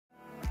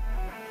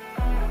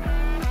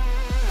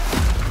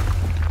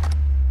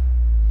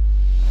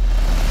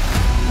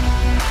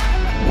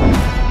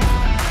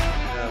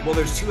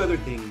there's two other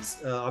things,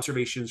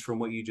 observations from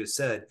what you just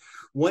said.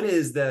 One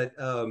is that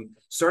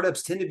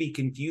startups tend to be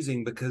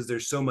confusing because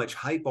there's so much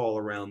hype all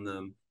around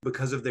them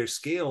because of their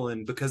scale,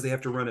 and because they have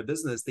to run a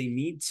business, they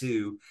need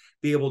to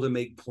be able to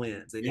make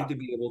plans. They need to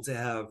be able to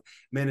have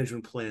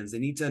management plans. They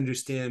need to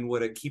understand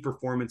what a key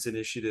performance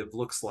initiative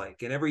looks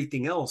like and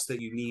everything else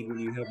that you need when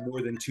you have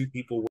more than two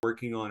people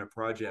working on a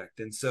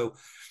project. And so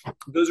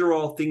those are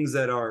all things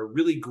that are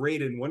really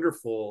great and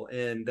wonderful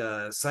and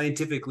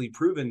scientifically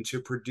proven to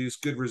produce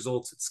good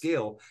results at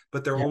scale,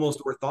 but they're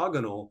almost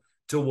orthogonal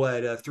to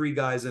what three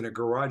guys in a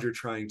garage are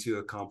trying to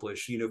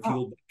accomplish,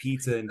 fueled by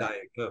pizza and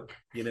Diet Coke,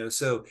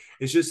 so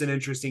it's just an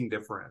interesting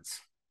difference.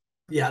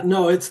 Yeah,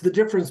 no, it's the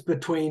difference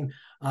between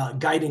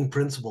guiding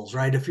principles,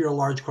 right? If you're a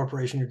large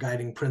corporation, your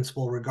guiding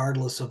principle,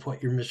 regardless of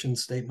what your mission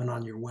statement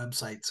on your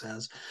website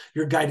says,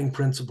 your guiding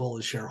principle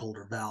is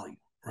shareholder value,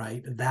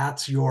 right?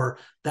 That's your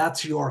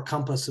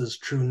compass's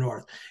true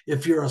north.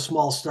 If you're a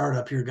small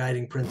startup, your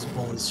guiding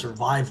principle is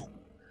survival,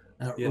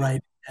 right?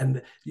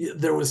 And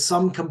there was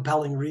some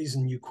compelling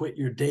reason you quit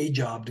your day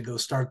job to go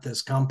start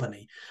this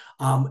company,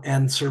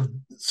 and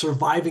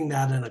surviving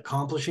that and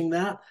accomplishing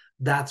that,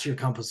 that's your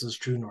compass's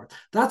true north.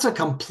 That's a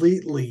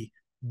completely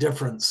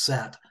different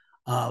set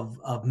of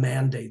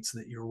mandates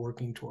that you're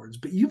working towards.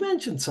 But you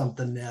mentioned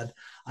something, Ned,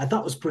 I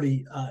thought was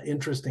pretty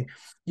interesting.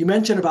 You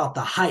mentioned about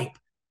the hype,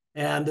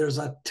 and there's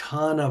a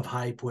ton of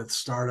hype with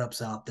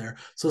startups out there.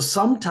 So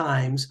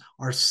sometimes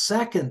our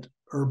second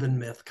urban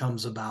myth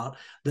comes about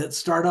that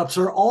startups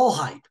are all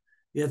hype.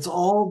 It's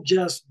all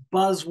just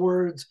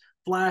buzzwords,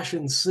 flash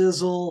and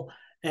sizzle.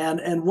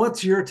 And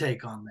what's your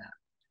take on that?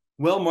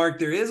 Well, Mark,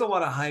 there is a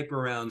lot of hype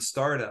around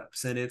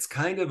startups, and it's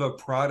kind of a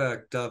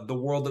product of the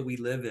world that we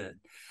live in.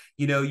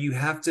 You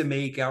have to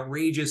make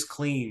outrageous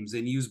claims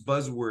and use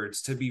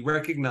buzzwords to be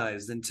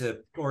recognized and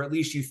or at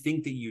least you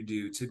think that you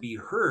do, to be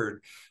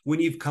heard when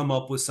you've come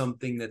up with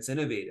something that's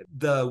innovative.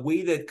 The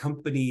way that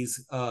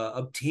companies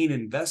obtain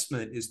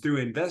investment is through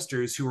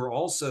investors who are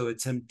also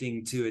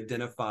attempting to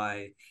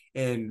identify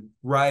and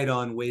ride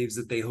on waves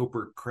that they hope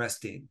are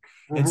cresting.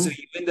 And so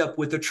you end up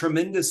with a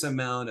tremendous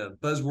amount of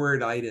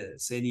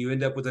buzzword-itis, and you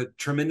end up with a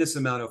tremendous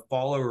amount of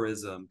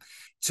followerism.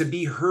 To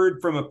be heard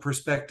from a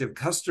prospective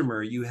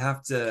customer, you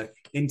have to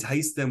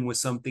entice them with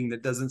something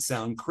that doesn't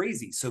sound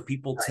crazy. So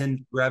people tend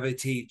to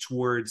gravitate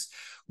towards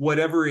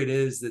whatever it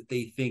is that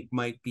they think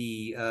might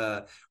be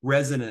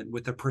resonant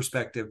with a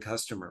prospective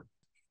customer.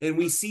 And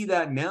we see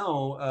that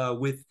now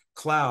with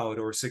cloud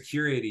or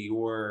security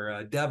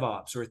or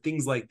DevOps or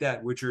things like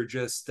that, which are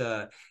just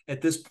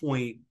at this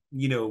point,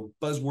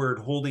 buzzword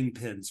holding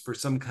pins for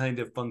some kind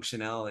of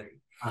functionality.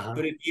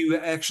 But if you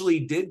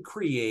actually did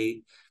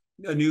create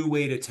a new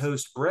way to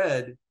toast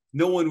bread,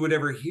 no one would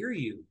ever hear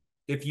you.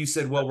 If you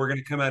said, well, we're going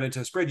to come out and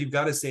toast bread, you've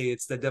got to say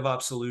it's the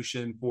DevOps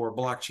solution for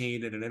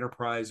blockchain and an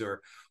enterprise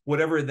or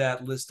whatever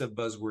that list of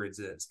buzzwords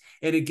is.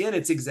 And again,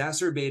 it's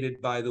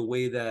exacerbated by the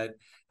way that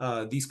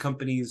these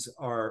companies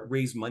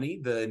raise money.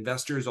 The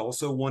investors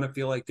also want to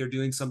feel like they're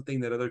doing something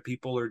that other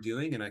people are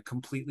doing. And I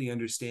completely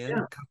understand.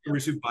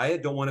 Customers who buy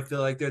it don't want to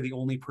feel like they're the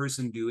only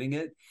person doing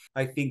it.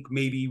 I think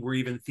maybe we're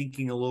even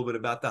thinking a little bit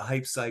about the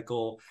hype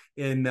cycle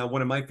in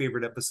one of my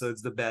favorite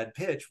episodes, The Bad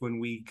Pitch, when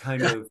we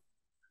kind of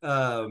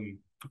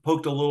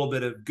poked a little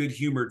bit of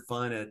good-humored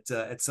fun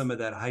at some of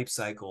that hype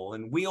cycle.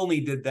 And we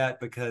only did that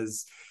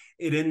because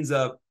it ends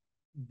up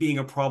being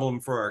a problem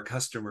for our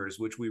customers,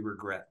 which we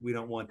regret. We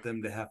don't want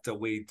them to have to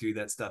wade through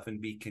that stuff and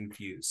be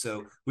confused.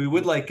 So we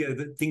would like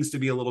things to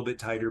be a little bit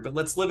tighter, but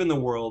let's live in the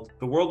world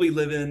we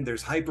live in.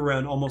 There's hype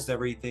around almost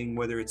everything,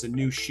 whether it's a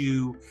new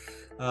shoe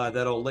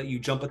that'll let you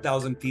jump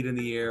 1,000 feet in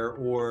the air,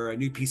 or a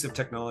new piece of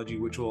technology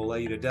which will allow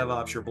you to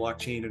DevOps your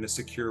blockchain in a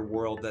secure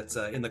world that's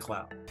in the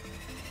cloud.